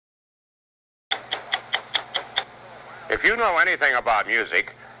If you know anything about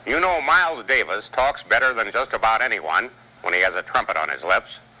music, you know Miles Davis talks better than just about anyone when he has a trumpet on his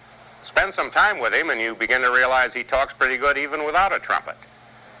lips. Spend some time with him and you begin to realize he talks pretty good even without a trumpet.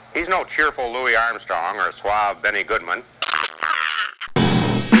 He's no cheerful Louis Armstrong or suave Benny Goodman.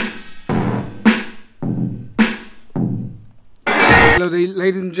 Hello,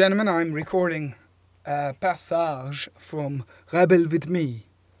 ladies and gentlemen. I'm recording a passage from Rebel With Me.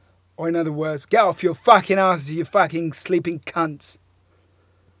 Or in other words, get off your fucking asses, you fucking sleeping cunts.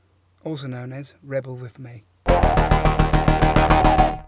 Also known as Rebel With Me.